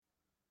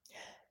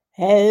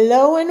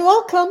Hello and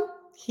welcome.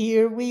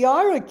 Here we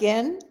are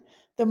again,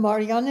 the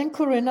Marianne and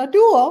Corinna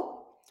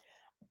duo,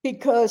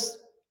 because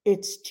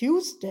it's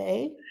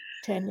Tuesday,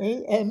 10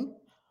 a.m.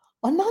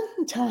 on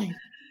Mountain Time.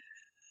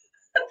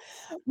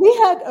 We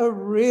had a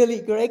really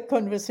great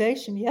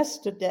conversation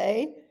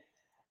yesterday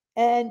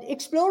and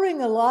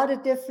exploring a lot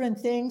of different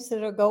things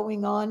that are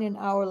going on in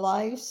our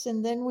lives.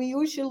 And then we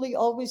usually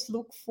always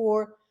look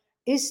for,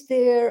 is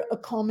there a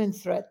common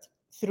thread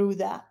through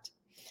that?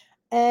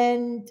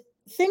 And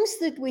things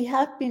that we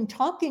have been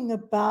talking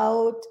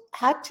about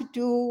had to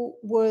do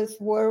with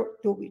where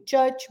do we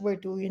judge, where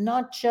do we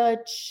not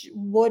judge,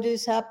 what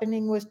is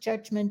happening with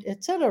judgment,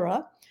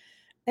 etc.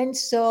 And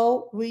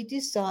so we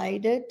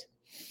decided,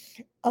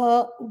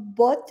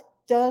 what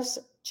does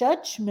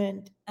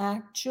judgment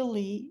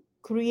actually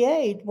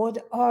create? What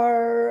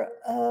are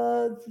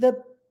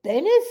the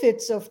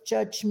benefits of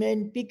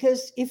judgment?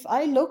 Because if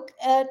I look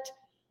at,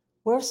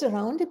 we're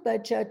surrounded by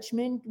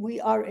judgment.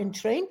 We are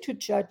entrained to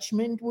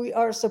judgment. We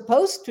are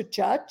supposed to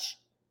judge.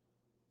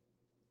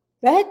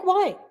 The heck,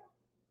 why?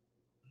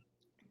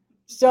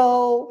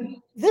 So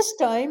this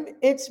time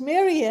it's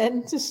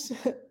Marianne's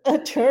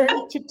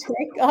turn to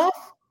take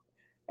off.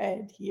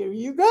 And here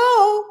you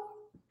go.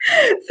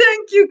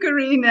 Thank you,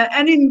 Karina.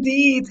 And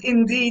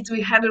indeed, we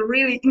had a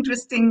really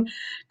interesting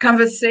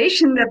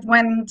conversation that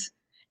went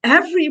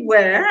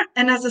everywhere.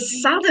 And as a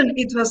sudden,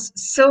 it was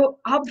so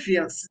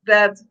obvious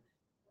that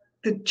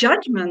the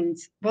judgment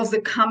was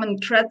the common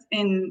thread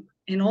in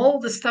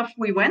all the stuff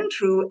we went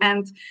through.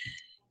 And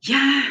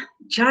yeah,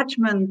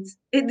 judgment,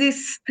 it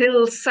is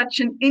still such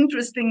an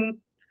interesting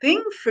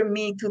thing for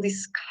me to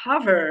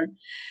discover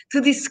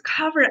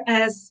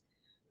as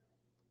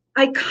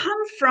I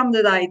come from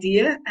that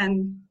idea,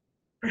 and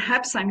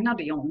perhaps I'm not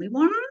the only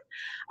one.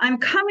 I'm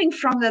coming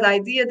from that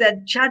idea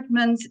that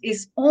judgment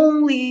is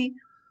only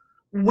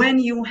when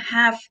you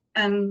have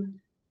a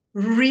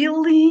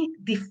really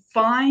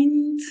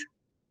defined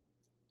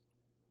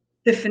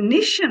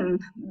definition,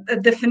 a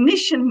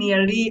definition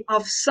merely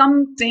of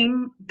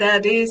something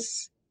that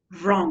is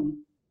wrong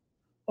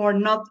or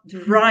not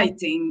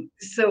writing.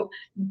 So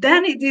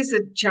then it is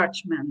a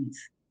judgment.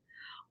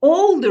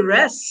 All the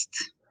rest,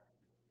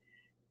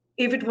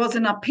 if it was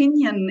an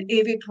opinion,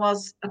 if it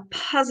was a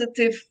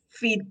positive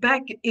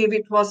feedback, if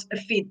it was a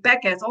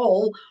feedback at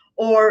all,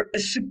 or a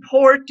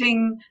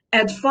supporting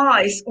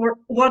advice, or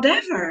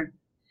whatever.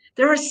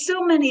 There are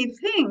so many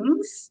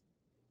things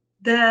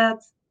that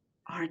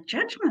are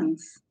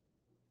judgments.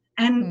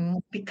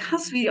 And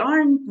because we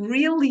aren't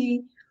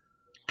really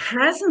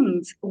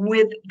present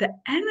with the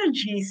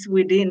energies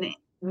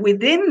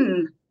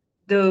within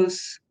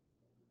those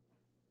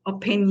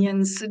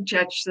opinions,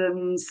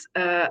 suggestions,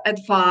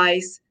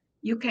 advice,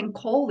 you can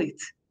call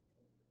it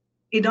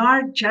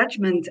our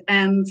judgment.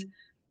 And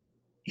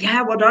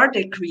yeah, what are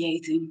they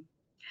creating?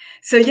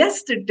 So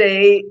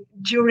yesterday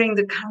during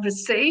the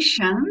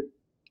conversation,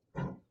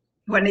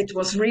 when it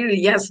was really,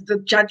 yes, the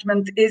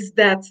judgment is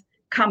that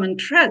common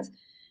thread,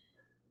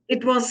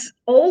 it was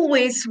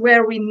always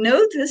where we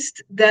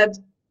noticed that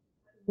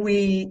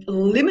we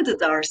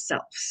limited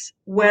ourselves,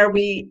 where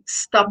we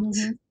stopped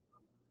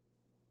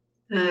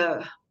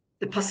the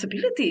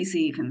possibilities,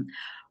 even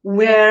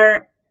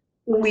where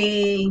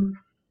we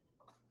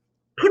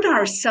put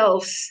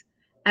ourselves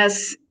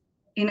as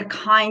in a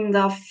kind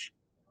of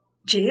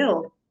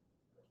jail,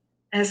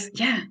 as,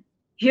 yeah,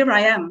 here I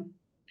am,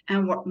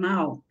 and what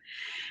now?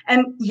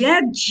 And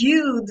yeah,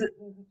 Jude,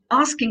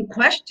 asking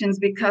questions,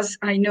 because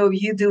I know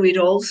you do it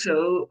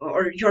also,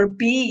 or your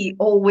be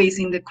always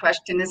in the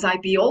question, as I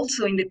be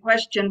also in the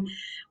question,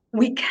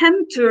 we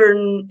can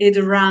turn it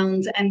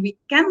around and we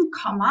can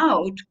come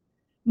out.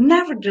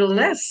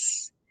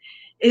 Nevertheless,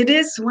 it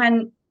is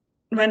when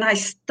I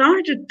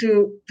started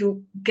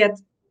to get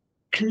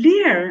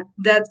clear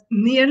that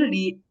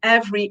nearly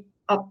every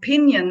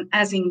opinion,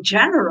 as in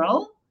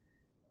general,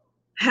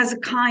 has a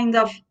kind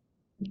of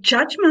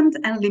judgment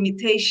and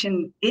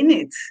limitation in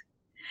it.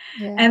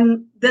 Yeah.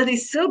 And that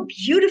is so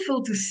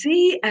beautiful to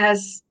see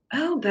as,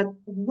 oh, that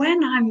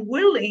when I'm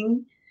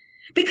willing,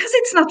 because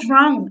it's not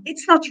wrong.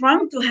 It's not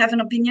wrong to have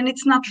an opinion.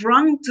 It's not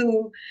wrong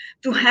to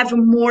have a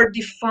more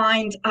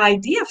defined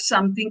idea of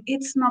something.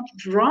 It's not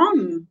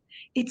wrong.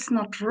 It's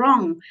not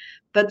wrong.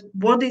 But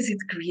what is it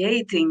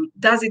creating?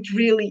 Does it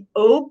really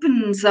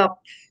opens up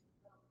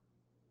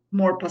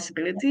more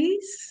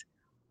possibilities?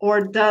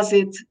 Or does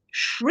it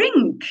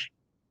shrink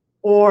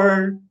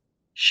or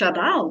shut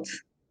out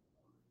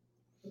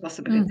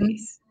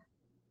possibilities?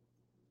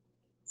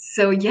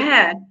 So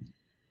yeah,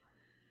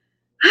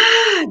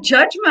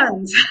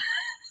 judgment.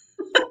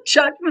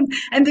 Judgment.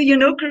 And do you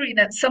know,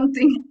 Karina,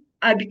 something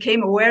I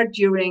became aware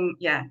during,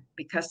 yeah,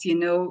 because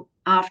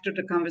after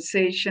the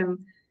conversation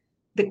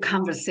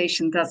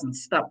doesn't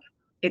stop.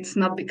 It's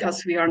not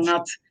because we are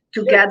not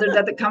together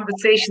that the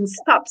conversation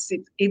stops.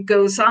 It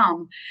goes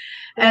on.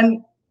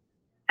 And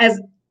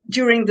as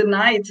during the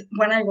night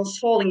when I was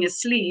falling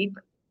asleep,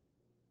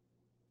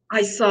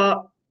 I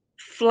saw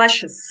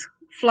flashes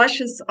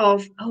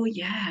of, oh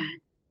yeah,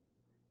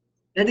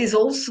 that is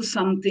also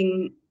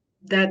something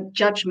that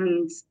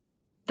judgment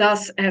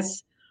thus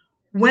as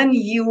when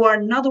you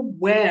are not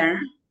aware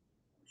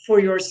for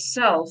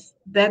yourself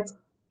that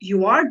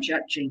you are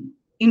judging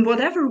in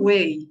whatever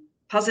way,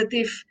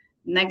 positive,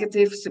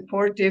 negative,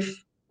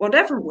 supportive,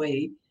 whatever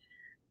way,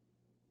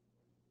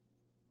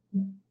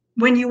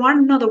 when you are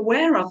not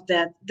aware of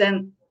that,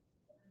 then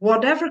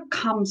whatever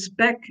comes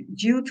back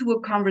due to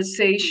a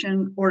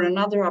conversation or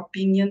another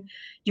opinion,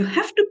 you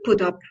have to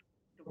put up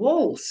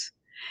walls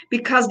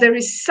because there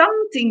is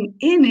something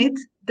in it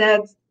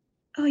that,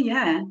 oh,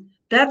 yeah,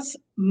 that's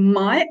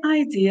my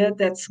idea,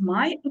 that's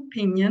my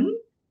opinion.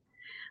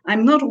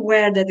 I'm not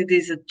aware that it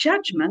is a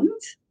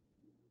judgment,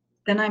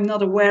 then I'm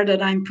not aware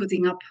that I'm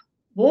putting up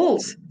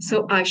walls.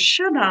 So I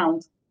shut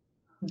out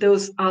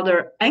those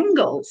other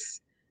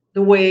angles,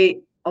 the way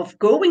of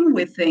going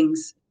with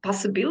things,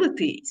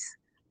 possibilities.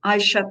 I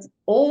shut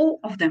all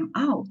of them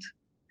out.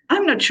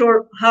 I'm not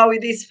sure how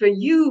it is for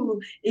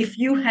you, if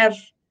you have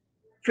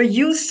for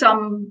you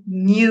some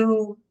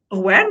new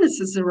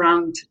awarenesses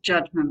around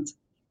judgment.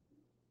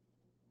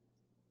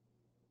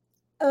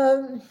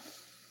 Um,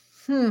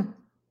 hmm.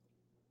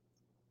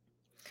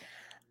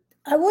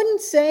 I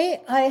wouldn't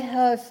say I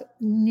have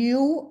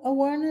new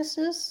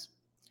awarenesses.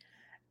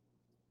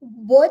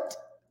 What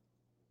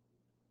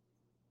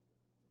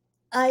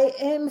I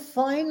am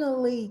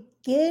finally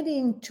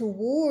getting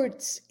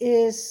towards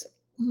is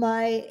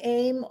my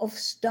aim of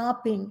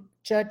stopping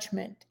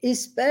judgment,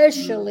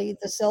 especially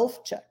the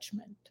self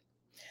judgment.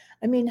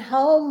 I mean,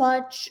 how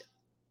much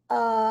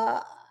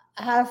uh,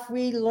 have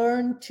we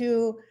learned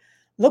to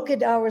look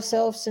at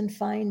ourselves and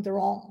find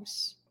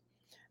wrongs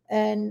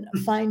and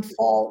find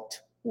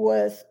fault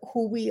with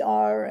who we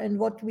are and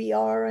what we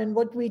are and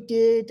what we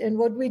did and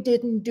what we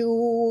didn't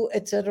do,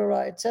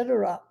 etc.,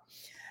 etc.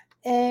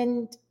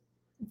 And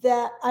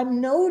that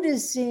I'm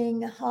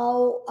noticing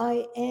how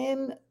I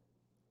am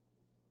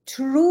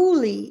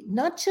truly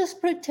not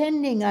just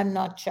pretending I'm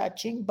not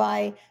judging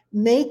by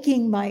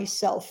making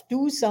myself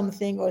do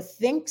something or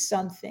think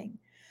something.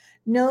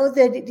 Know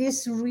that it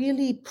is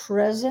really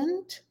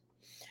present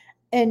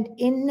and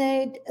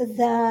innate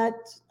that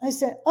I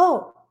said,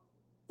 oh,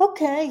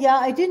 okay, yeah,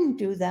 I didn't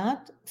do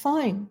that.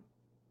 Fine.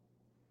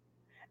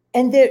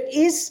 And there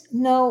is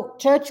no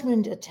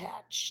judgment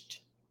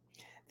attached.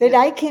 That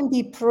Yeah. I can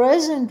be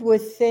present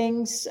with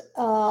things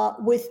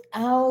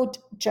without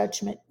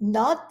judgment.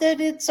 Not that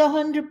it's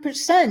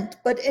 100%,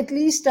 but at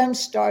least I'm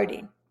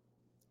starting.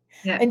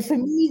 Yeah. And for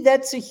me,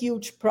 that's a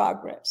huge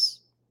progress.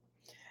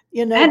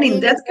 You know, And in being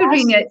that,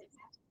 Karina, ambassador.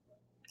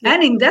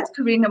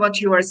 Yeah.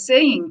 what you are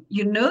saying,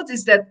 you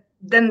notice that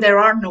then there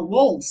are no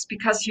walls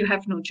because you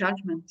have no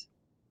judgment.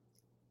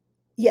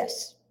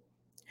 Yes.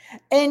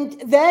 And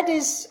that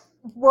is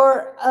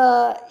where,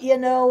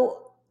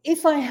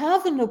 if I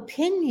have an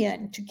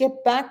opinion, to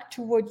get back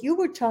to what you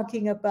were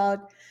talking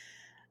about,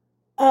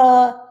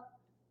 uh,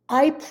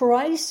 I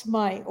price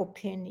my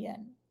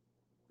opinion.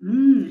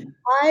 Mm.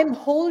 I'm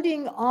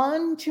holding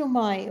on to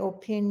my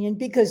opinion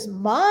because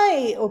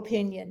my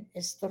opinion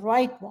is the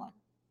right one,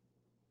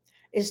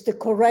 is the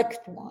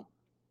correct one.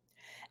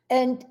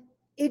 And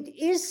it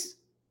is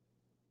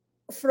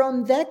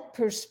from that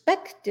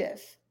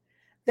perspective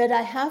that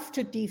I have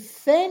to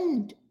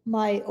defend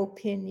my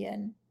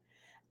opinion.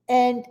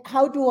 And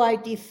how do I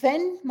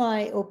defend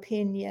my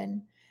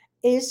opinion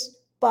is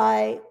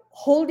by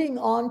holding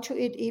on to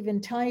it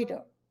even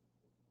tighter.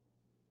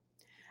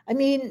 I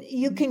mean,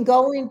 you can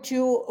go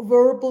into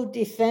verbal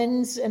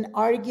defense and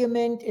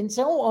argument and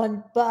so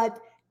on, but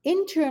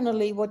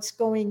internally, what's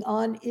going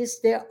on is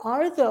there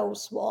are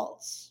those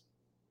walls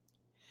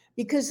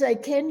because I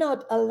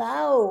cannot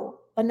allow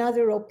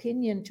another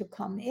opinion to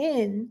come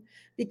in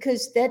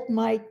because that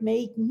might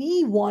make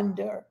me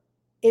wonder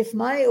if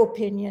my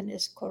opinion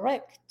is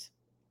correct.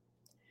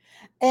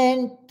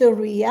 And the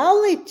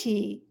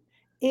reality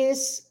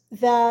is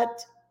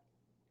that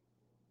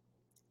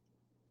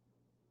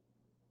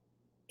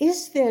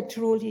is there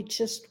truly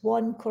just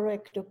one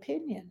correct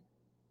opinion?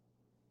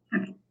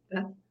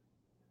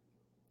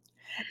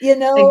 You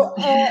know,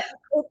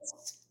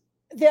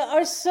 there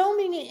are so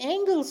many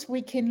angles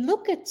we can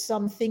look at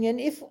something, and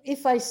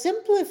if I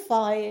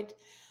simplify it,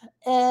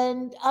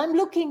 and I'm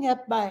looking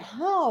at my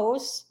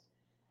house,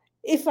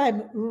 if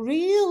I'm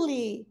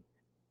really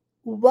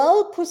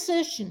well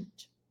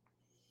positioned,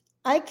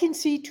 I can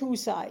see two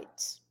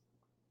sides,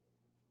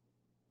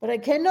 but I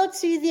cannot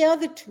see the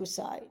other two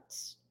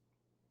sides.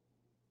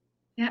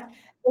 Yeah.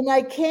 And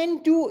I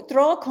can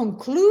draw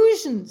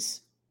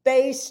conclusions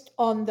based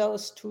on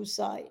those two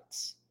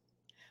sides.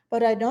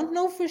 But I don't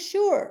know for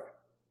sure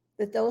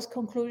that those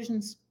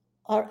conclusions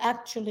are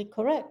actually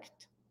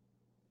correct.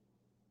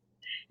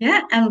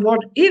 Yeah. And what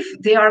if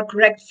they are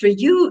correct for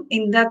you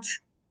in that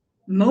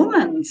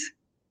moment?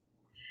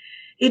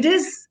 It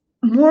is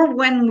more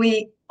when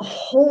we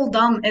hold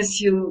on,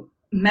 as you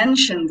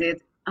mentioned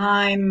it.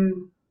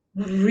 I'm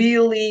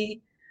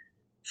really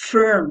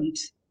firmed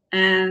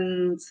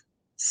and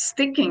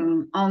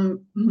sticking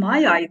on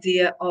my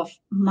idea of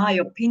my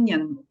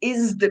opinion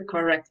is the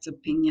correct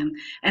opinion.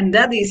 And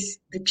that is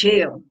the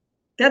jail.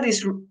 That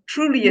is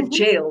truly a Mhm.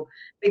 jail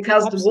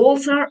because the Absolutely.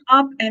 walls are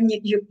up and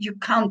you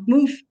can't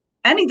move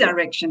any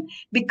direction,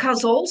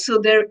 because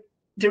also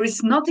there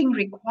is nothing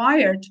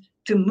required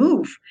to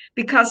move,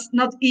 because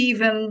not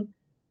even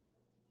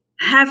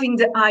having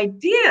the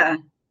idea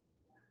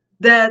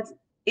that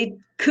it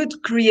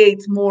could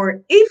create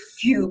more if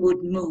you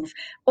would move,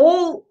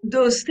 all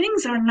those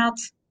things are not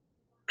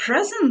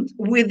present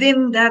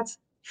within that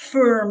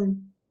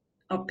firm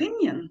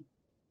opinion.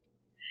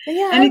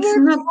 Yeah, And I it's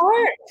worked not,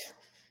 hard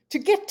to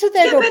get to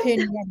yeah, that but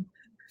opinion.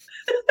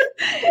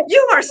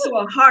 you are so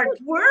a hard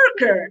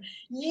worker.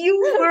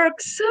 You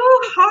work so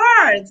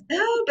hard.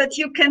 Oh, but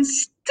you can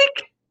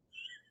stick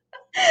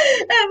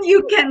and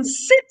you can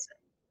sit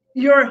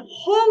your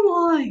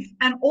whole life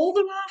and all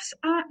the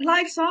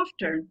lives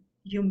after.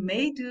 You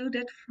may do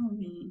that for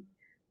me.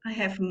 I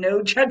have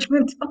no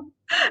judgment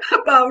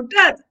about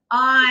that.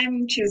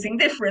 I'm choosing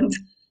different.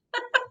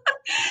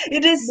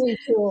 It is, Me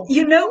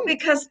too.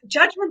 because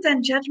judgment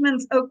and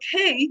judgment,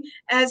 okay,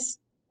 as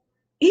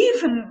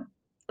even,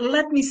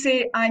 let me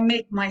say, I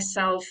make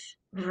myself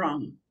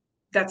wrong.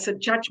 That's a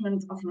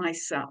judgment of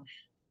myself.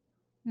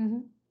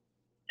 Mhm.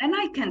 And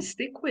I can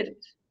stick with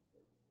it.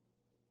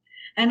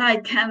 And I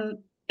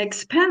can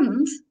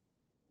expand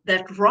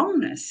that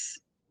wrongness,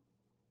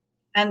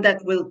 and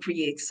that will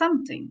create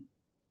something.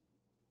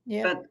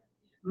 Yeah. But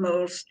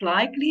most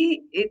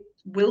likely, it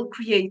will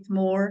create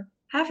more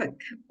havoc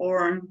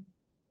or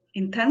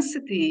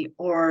intensity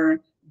or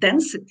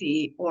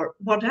density or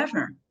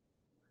whatever.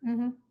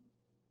 Mhm.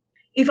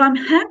 If I'm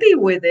happy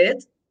with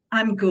it,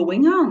 I'm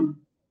going on.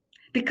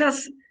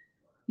 Because,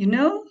 you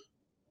know,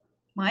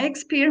 my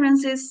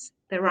experience is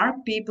there are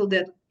people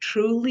that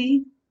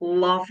truly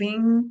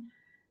loving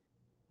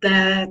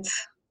that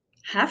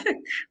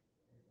havoc,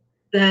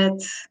 that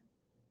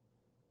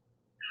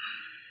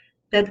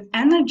that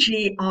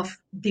energy of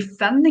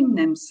defending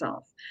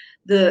themselves,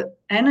 the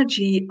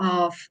energy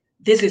of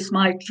this is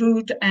my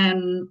truth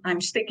and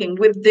I'm sticking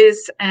with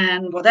this,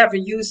 and whatever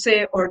you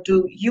say or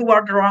do, you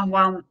are the wrong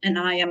one and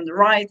I am the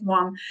right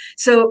one.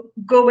 So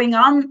going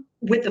on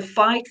with the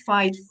fight,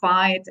 fight,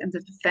 fight, and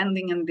the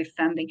defending and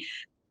defending,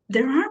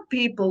 there are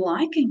people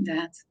liking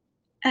that.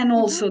 And Mhm.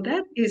 also,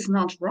 that is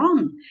not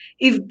wrong.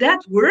 If that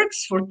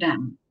works for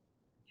them,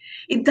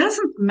 it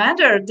doesn't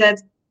matter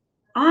that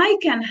I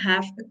can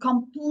have a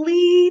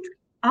complete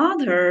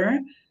other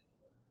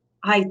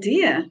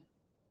idea,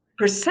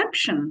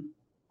 perception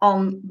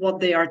on what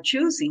they are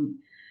choosing.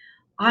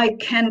 I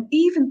can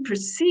even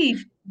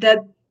perceive that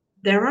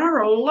there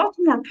are a lot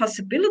more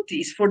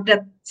possibilities for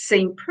that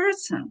same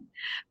person.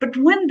 But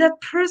when that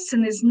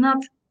person is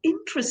not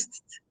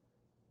interested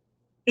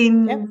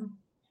Yep. in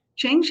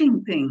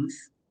changing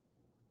things,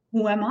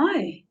 who am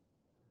I?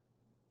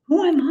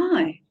 Who am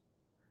I?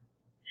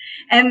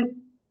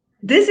 And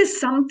this is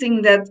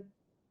something that,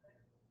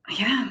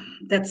 yeah,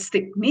 that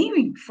stick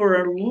me for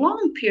a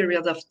long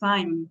period of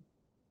time,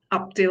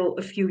 up till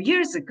a few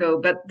years ago,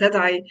 but that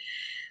I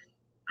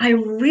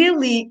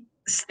really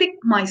stick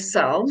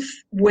myself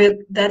with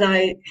that.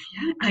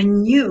 I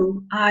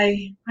knew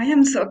I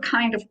am so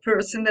kind of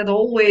person that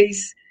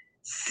always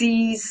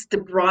sees the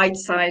bright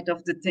side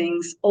of the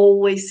things,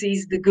 always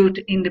sees the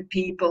good in the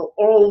people,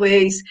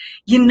 always,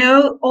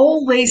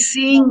 always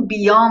seeing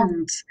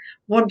beyond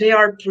what they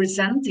are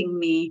presenting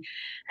me.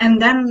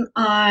 And then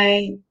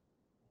I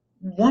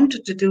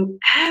wanted to do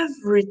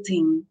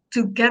everything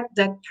to get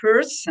that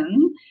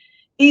person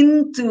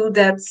into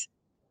that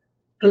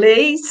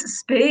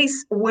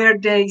space where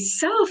they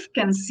self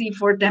can see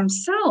for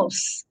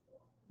themselves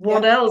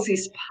what Yep. else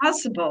is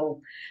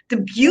possible, the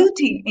Yep.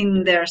 beauty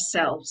in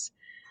themselves.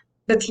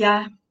 But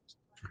yeah,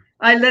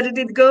 I let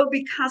it go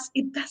because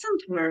it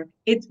doesn't work.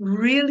 It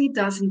really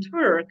doesn't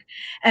work.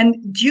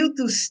 And due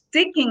to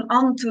sticking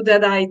onto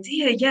that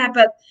idea, yeah,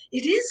 but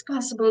it is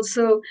possible.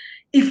 So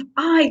if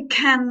I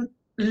can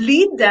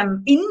lead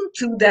them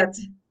into that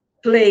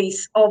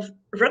place of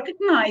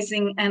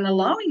recognizing and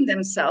allowing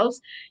themselves,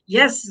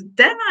 yes,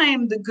 then I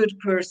am the good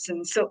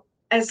person. So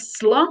as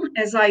long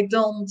as I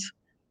don't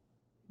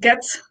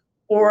get,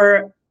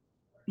 or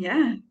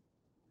yeah,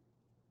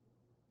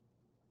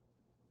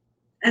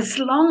 as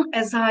long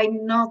as I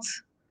not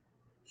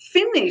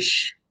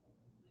finish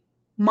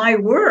my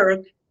work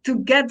to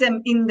get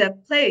them in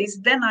that place,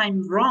 then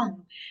I'm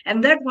wrong.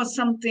 And that was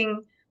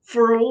something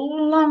for a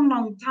long,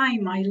 long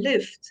time I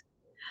lived.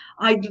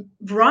 I'd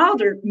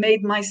rather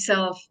made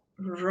myself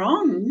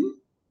wrong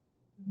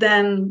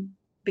than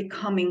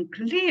becoming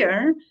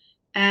clear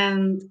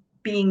and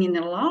being in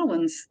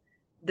allowance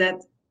that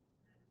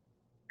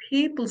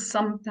people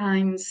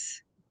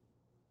sometimes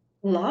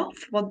love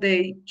what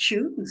they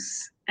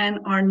choose and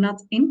are not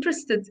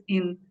interested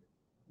in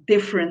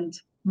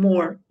different,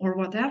 more, or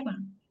whatever.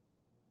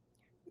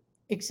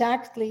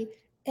 Exactly.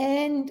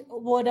 And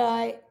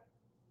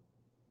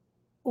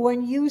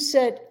when you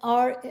said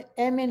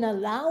am in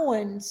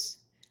allowance,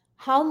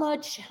 how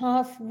much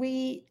have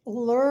we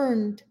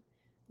learned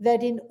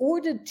that in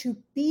order to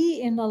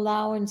be in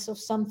allowance of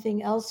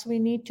something else, we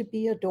need to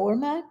be a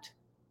doormat?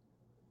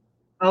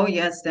 Oh,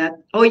 yes, that.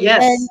 Oh,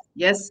 yes, And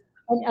yes.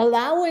 an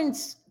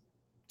allowance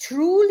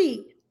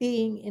truly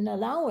being in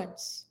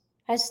allowance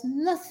has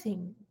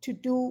nothing to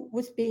do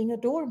with being a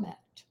doormat.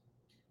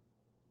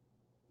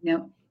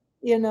 No.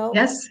 You know,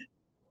 Yes.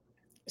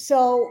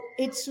 so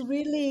it's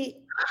really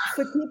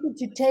for people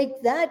to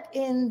take that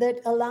in, that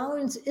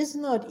allowance is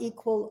not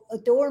equal a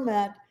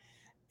doormat,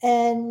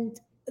 and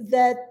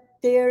that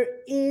there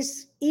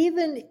is,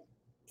 even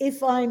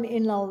if I'm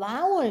in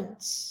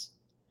allowance,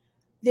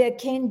 there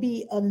can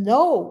be a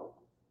no.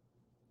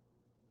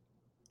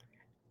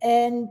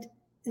 And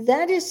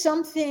that is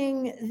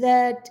something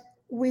that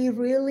we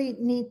really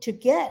need to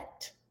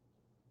get.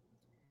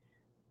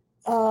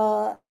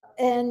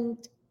 And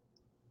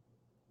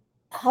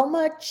how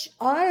much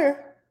how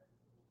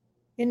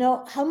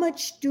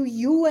much do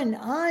you and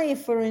I,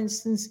 for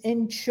instance,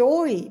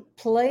 enjoy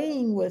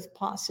playing with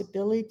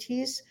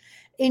possibilities,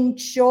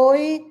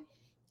 enjoy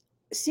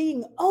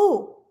seeing,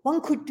 oh,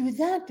 one could do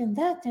that and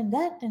that and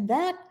that and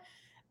that.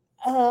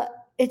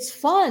 It's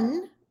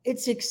fun,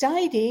 it's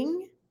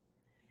exciting.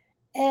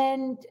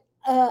 And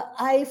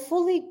I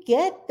fully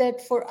get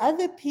that for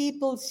other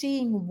people,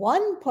 seeing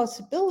one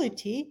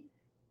possibility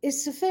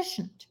is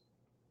sufficient.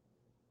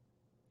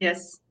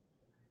 Yes.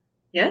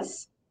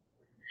 Yes.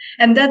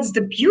 And that's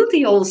the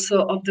beauty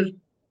also of the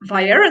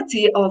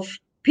variety of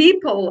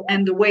people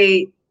and the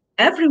way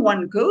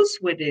everyone goes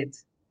with it.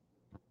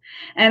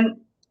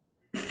 And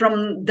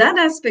from that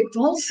aspect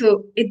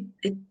also, it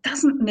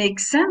doesn't make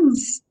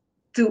sense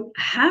to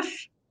have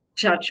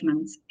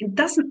judgments. It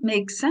doesn't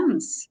make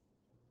sense.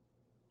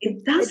 It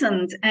It,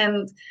 doesn't.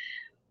 And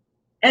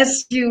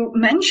as you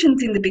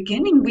mentioned in the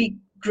beginning, we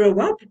grow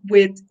up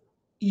with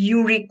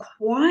you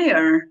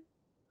require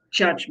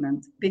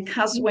judgment,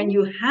 because when Mhm.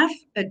 you have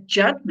a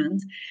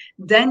judgment,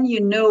 then you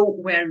know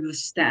where you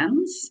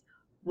stand,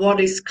 what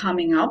is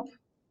coming up,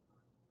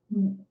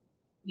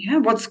 yeah,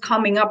 what's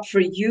coming up for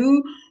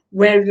you,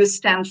 where you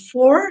stand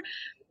for,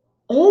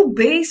 all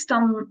based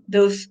on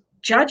those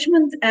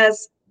judgment,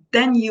 as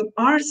then you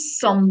are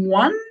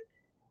someone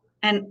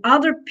and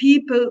other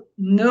people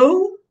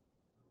know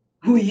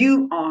who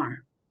you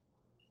are,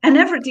 and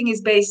everything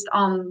is based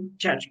on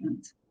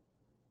judgment.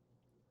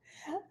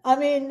 I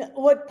mean,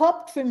 what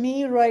popped for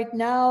me right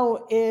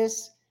now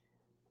is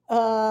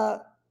uh,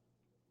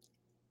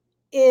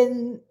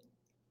 in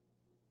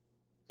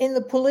in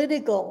the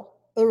political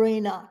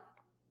arena.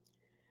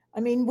 I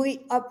mean,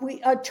 we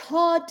are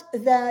taught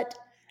that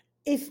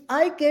if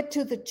I get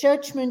to the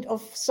judgment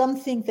of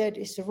something that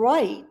is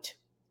right,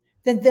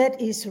 then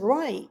that is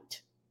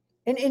right,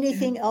 and Yeah.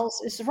 anything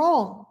else is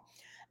wrong.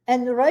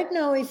 And right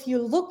now, if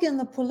you look in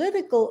the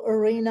political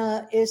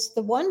arena, is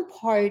the one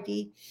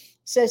party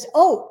says,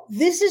 "Oh,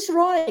 this is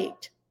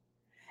right,"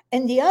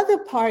 and the other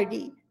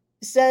party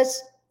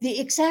says the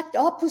exact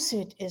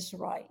opposite is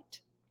right.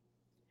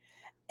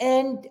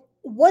 And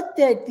what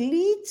that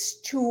leads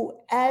to,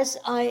 as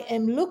I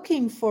am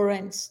looking, for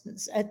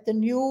instance, at the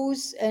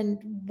news and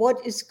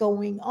what is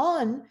going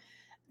on,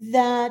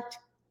 that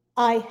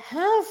I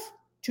have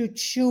to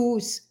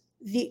choose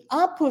the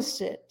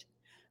opposite,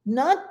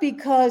 not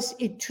because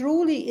it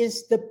truly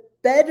is the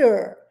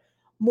better,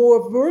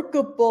 more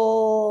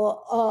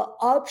workable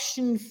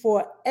option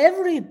for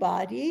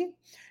everybody.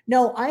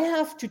 No, I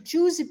have to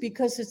choose it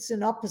because it's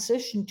in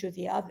opposition to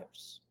the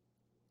others.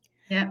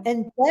 Yeah.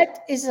 And that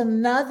is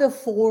another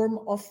form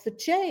of the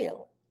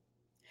jail.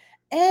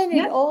 And it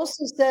Yeah.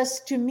 also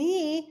says to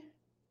me,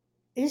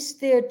 is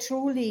there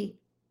truly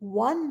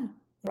one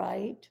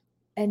right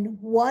and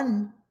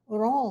one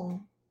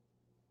wrong?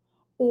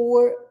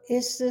 Or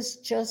is this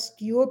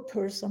just your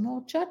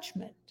personal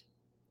judgment?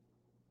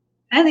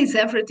 And is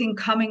everything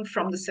coming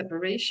from the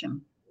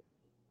separation?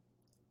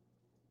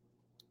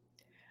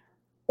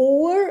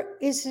 Or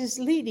is this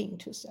leading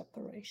to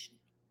separation?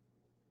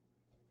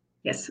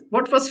 Yes.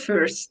 What was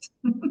first?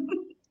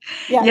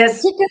 Yeah, the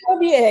Yes. chicken or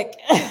the egg.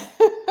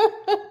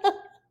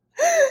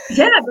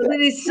 Yeah, but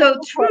it is so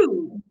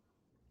true.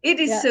 It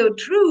is Yeah. so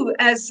true,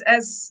 as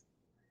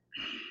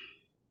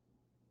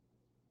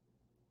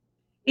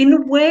in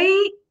a way,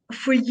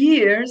 for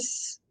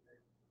years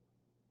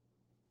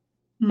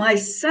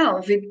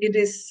myself, it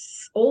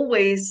is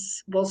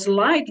always was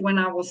light when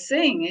I was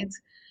saying it.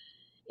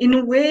 In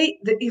a way,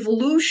 the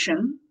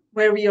evolution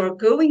where we are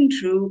going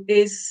through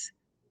is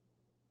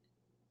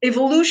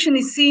evolution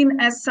is seen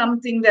as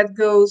something that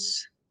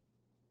goes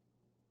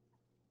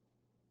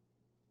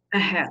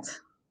ahead,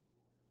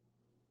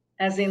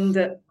 as in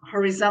the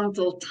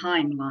horizontal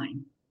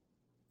timeline.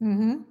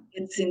 Mm-hmm.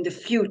 It's in the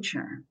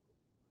future.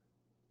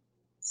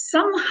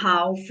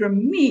 Somehow, for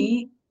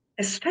me,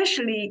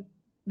 especially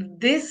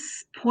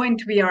this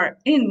point we are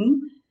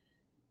in,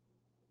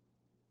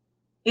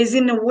 is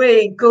in a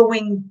way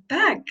going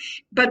back,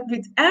 but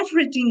with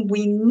everything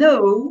we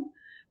know,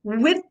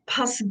 with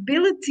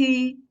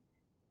possibility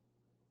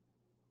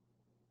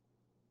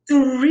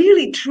to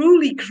really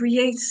truly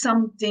create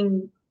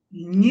something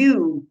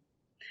new.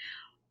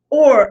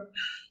 Or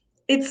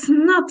it's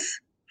not,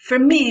 for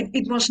me,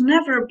 it was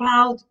never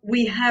about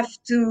we have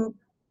to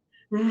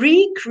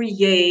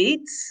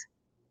recreate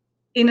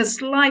in a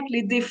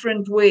slightly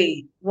different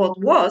way what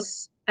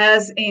was.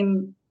 as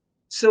in,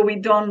 so we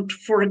don't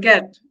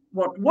forget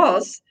what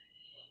was.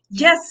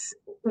 Yes,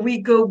 we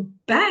go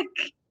back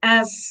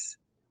as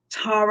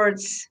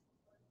towards,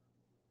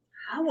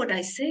 how would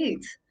I say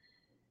it?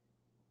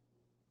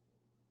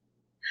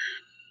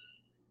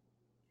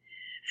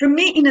 For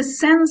me, in a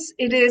sense,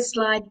 it is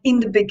like in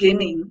the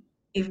beginning,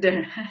 if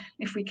there,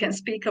 if we can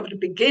speak of the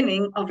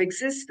beginning of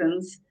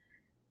existence,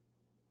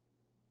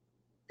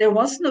 there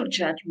was no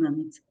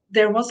judgment,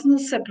 there was no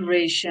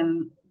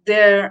separation,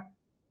 there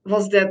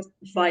was that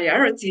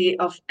variety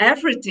of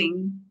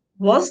everything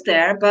was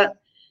there, but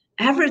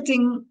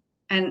everything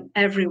and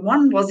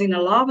everyone was in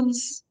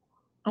allowance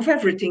of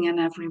everything and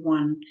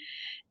everyone.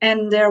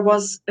 And there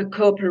was a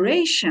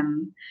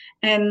cooperation,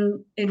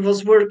 and it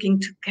was working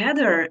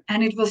together,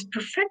 and it was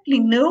perfectly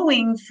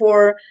knowing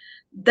for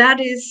that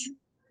is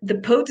the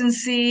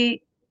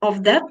potency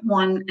of that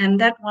one, and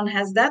that one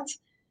has that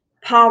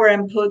power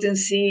and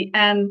potency,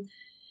 and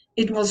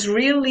it was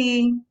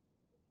really,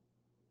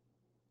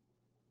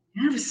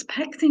 yeah,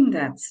 respecting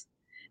that.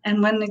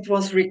 And when it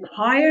was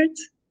required,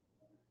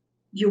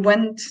 you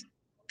went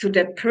to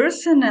that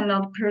person and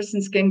that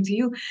persons came to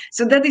you.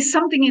 So that is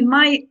something in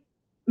my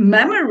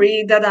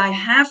memory that I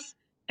have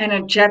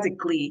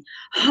energetically.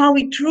 How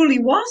it truly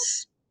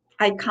was,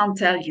 I can't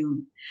tell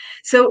you.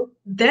 So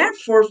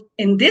therefore,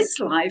 in this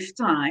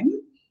lifetime,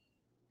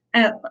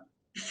 uh,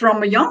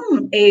 from a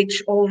young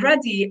age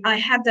already, I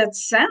had that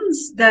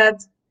sense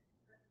that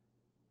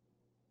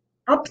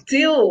up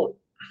till,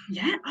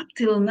 yeah, up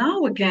till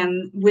now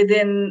again,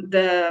 within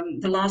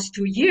the last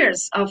 2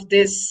 years of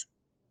this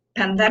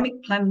pandemic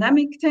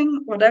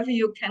thing, whatever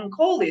you can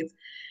call it,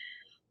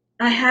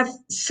 I have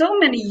so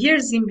many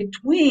years in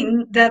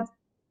between that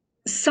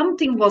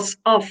something was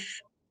off.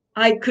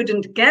 I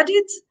couldn't get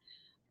it,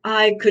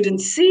 I couldn't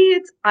see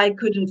it, I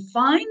couldn't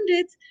find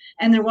it,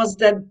 and there was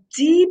that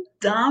deep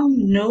down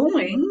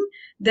knowing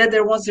that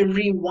there was a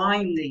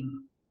rewinding,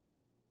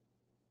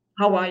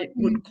 how I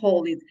would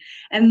call it.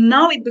 And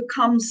now it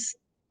becomes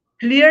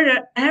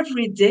clearer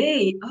every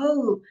day.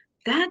 Oh,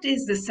 that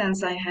is the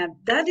sense I had.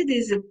 That it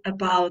is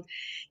about.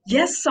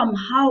 Yes,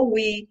 somehow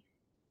we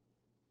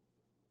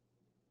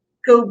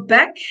go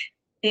back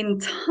in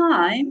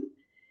time,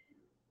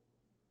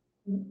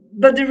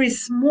 but there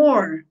is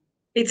more.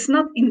 It's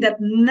not in that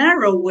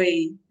narrow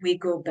way we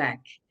go back.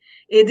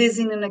 It is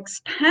in an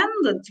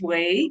expanded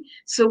way,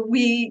 so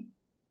we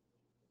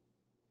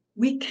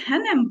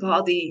can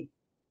embody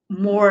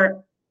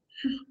more.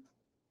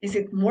 Is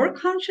it more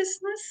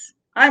consciousness?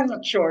 I'm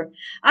not sure.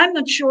 I'm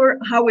not sure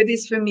how it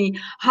is for me.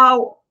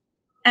 How,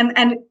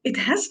 and it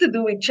has to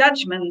do with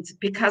judgment,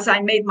 because I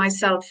made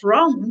myself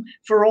wrong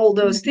for all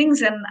those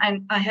things,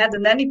 and I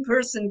hadn't any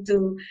person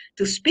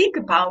to speak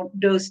about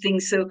those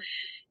things. So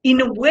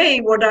in a way,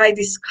 what I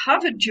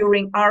discovered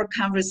during our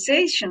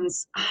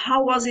conversations,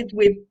 how was it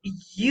with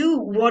you?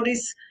 What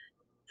is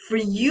for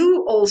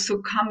you also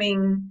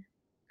coming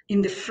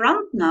in the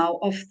front now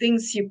of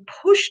things you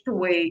pushed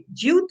away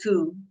due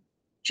to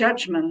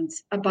judgment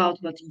about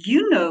what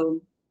you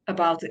know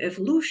about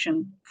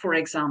evolution, for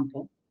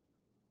example?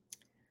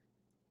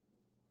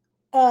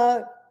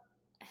 Uh,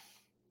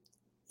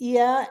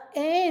 yeah,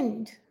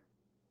 and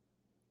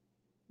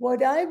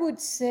what I would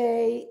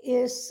say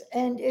is,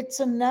 and it's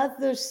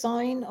another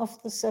sign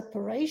of the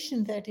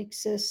separation that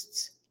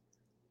exists,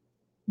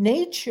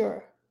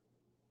 nature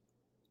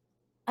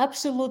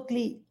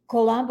absolutely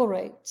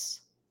collaborates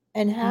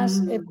and has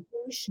Mm,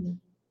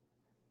 evolution,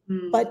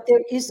 mm, but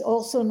there is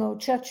also no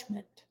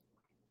judgment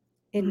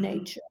in mm,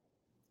 nature.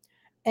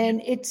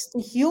 And it's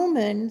the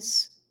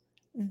humans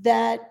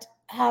that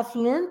have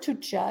learned to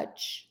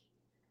judge.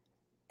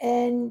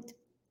 And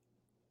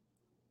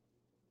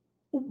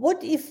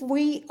what if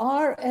we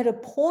are at a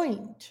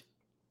point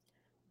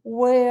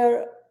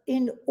where,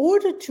 in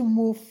order to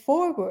move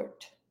forward,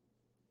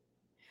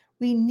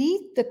 we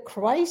need the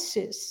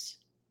crisis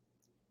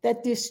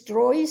that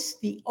destroys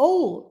the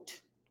old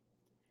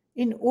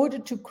in order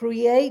to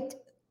create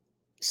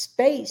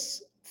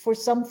space for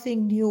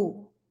something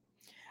new?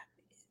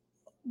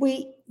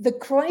 The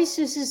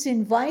crisis is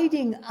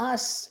inviting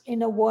us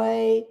in a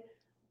way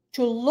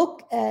to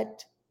look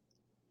at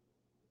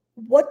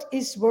what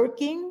is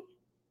working,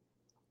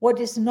 what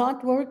is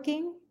not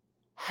working,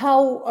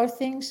 how are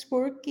things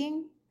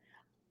working,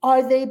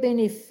 are they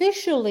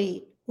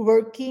beneficially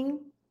working,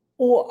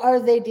 or are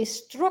they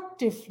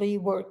destructively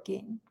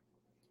working?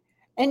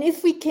 And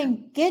if we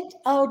can get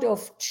out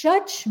of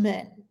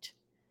judgment,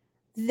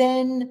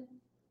 then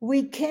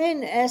we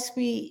can, as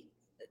we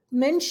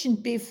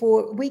mentioned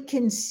before, we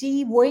can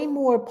see way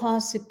more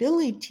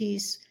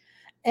possibilities,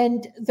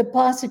 and the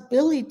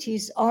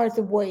possibilities are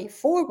the way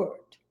forward.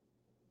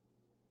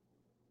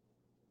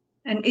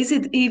 and is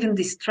it even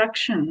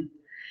distraction?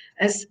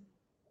 As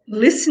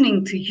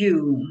listening to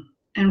you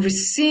and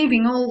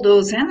receiving all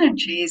those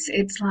energies,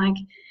 it's like,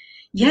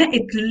 yeah,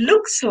 it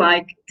looks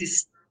like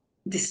this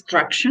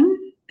destruction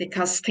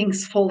because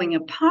things falling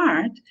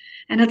apart,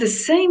 and at the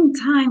same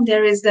time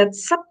there is that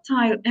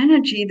subtle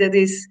energy that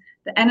is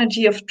the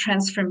energy of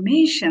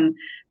transformation.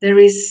 There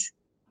is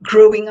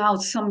growing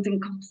out something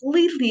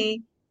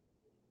completely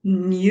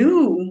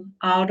new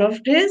out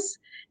of this.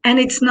 And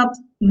it's not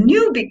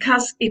new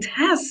because it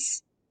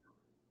has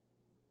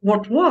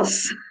what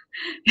was.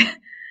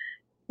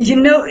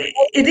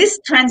 It is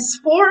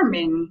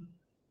transforming.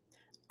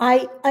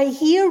 I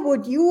hear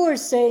what you are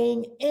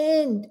saying,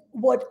 and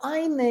what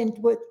I meant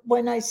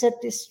when I said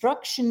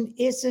destruction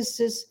is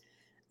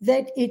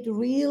that it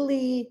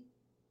really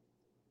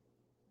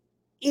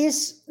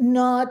is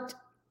not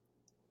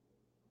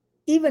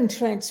even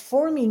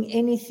transforming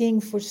anything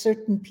for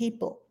certain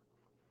people.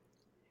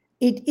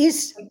 It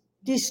is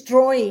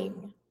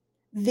destroying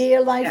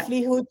their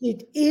livelihood.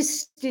 It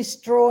is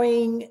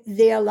destroying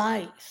their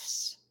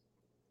lives.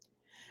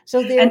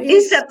 So there And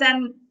is is that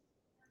then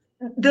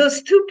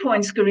those 2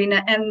 points,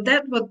 Karina, and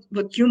that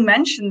what you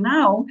mentioned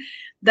now,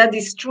 that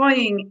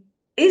destroying,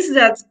 is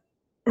that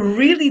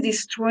really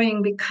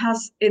destroying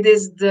because it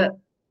is the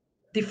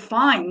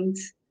defined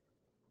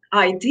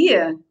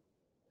idea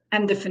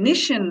and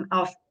definition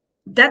of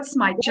that's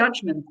my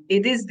judgment.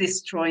 It is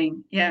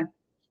destroying. Yeah.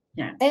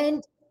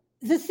 And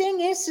the thing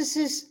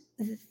is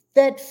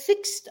that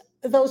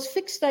those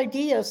fixed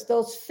ideas,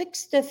 those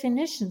fixed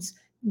definitions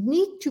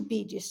need to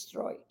be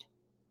destroyed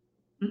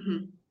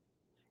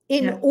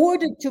in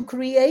order to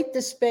create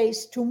the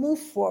space to move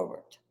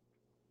forward,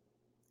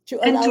 to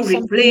allow and to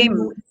something reclaim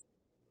new.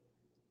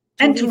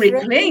 and to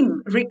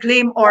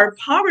reclaim our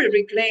power,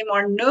 reclaim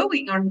our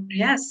knowing, or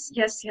yes.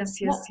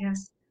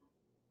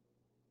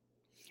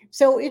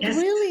 So it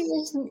really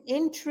is an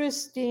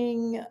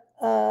interesting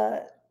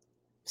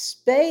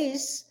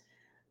space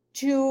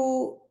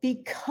to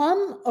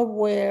become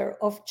aware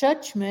of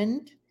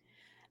judgment,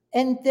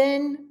 and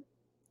then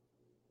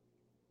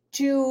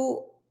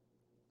to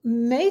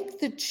make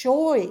the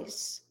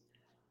choice.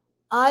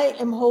 I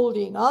am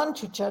holding on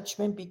to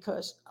judgment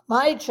because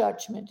my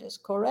judgment is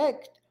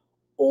correct,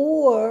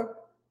 or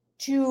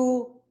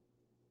to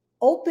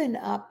open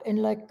up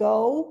and let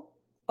go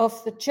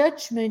of the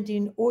judgment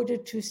in order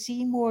to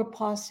see more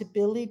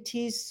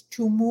possibilities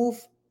to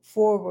move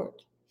forward.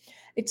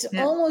 It's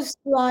almost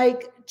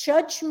like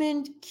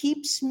judgment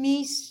keeps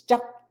me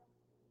stuck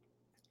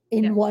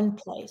in one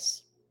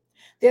place.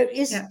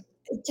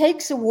 It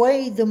takes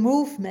away the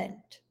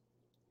movement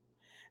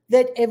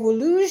that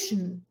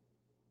evolution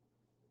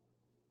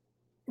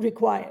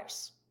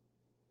requires.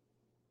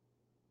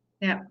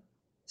 Yeah,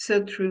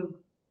 so true.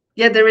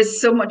 Yeah, there is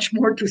so much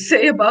more to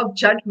say about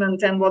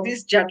judgment and what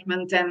is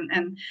judgment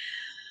and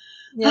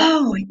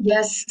oh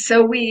yes.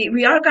 So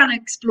we are gonna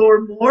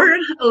explore more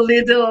a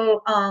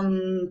little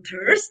on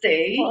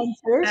Thursday. On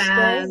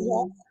Thursday,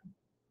 And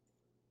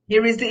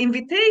here is the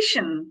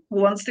invitation.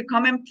 Who wants to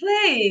come and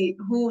play?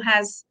 Who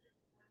has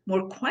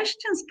more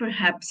questions,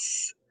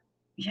 perhaps?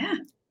 Yeah.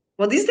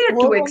 What is there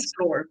to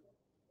explore?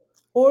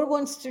 Or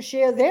wants to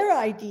share their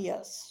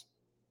ideas,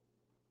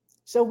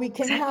 so we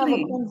can have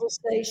a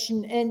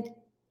conversation. And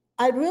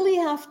I really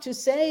have to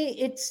say,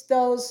 it's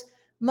those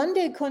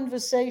Monday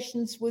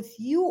conversations with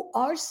you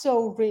are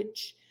so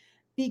rich,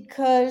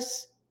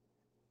 because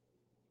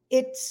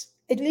it's,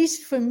 at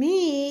least for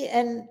me,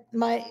 and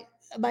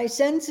my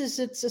sense is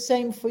it's the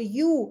same for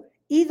you.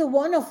 Either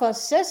one of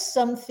us says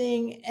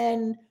something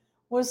and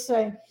we'll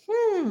say,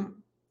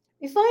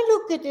 if I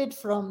look at it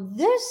from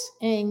this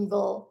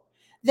angle,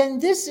 then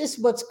this is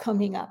what's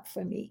coming up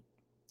for me.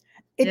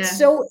 It's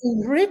so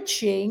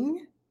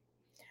enriching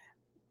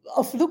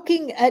of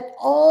looking at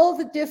all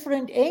the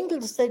different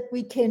angles that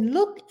we can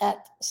look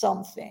at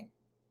something,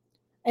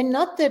 and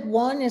not that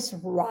one is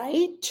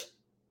right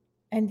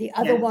and the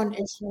other one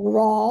is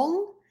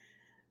wrong.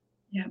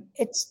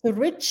 It's the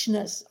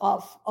richness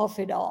of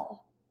it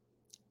all.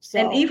 So,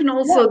 and even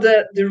also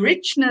the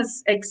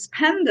richness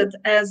expanded,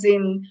 as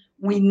in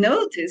we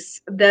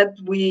notice that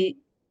we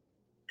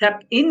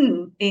tap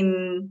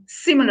in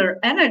similar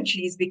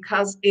energies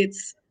because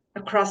it's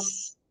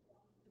across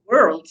the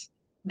world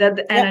that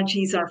the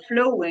energies are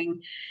flowing.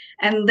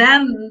 And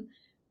then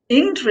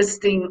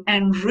interesting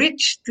and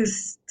rich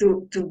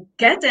to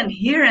get and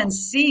hear and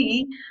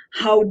see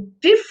how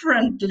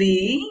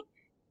differently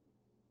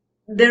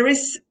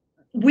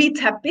we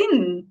tap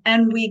in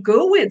and we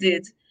go with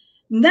it.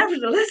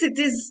 Nevertheless, it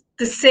is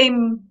the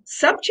same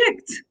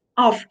subject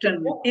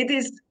often. It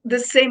is the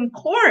same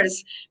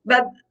course,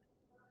 but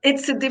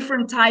it's a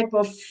different type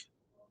of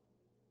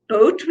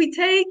boat we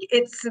take.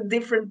 It's a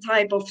different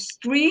type of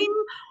stream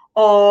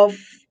of,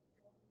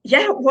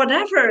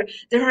 whatever.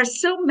 There are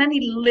so many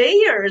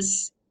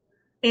layers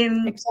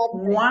in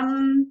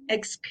one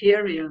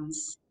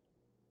experience.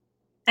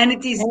 And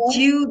it is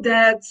due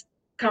that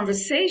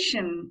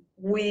conversation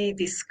we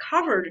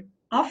discovered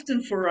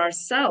often for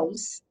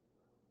ourselves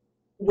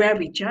where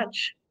we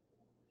judge.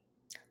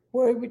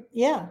 Or we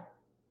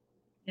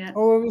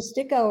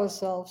stick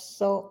ourselves.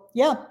 So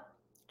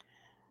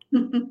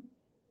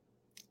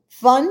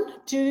fun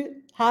to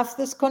have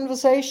this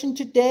conversation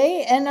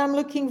today, and I'm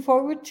looking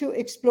forward to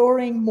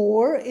exploring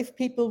more. If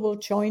people will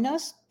join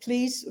us,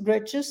 please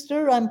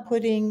register. I'm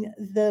putting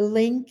the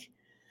link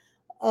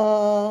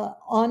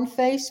on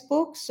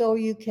Facebook so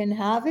you can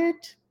have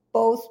it.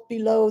 both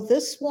below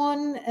this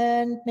one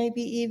and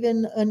maybe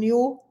even a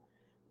new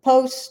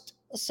post.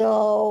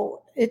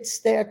 So it's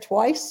there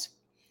twice.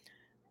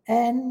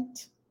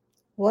 And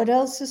what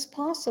else is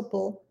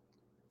possible?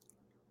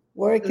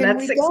 Where can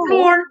Let's we go?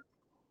 explore.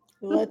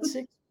 Let's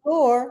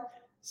explore.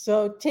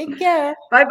 So take care. Bye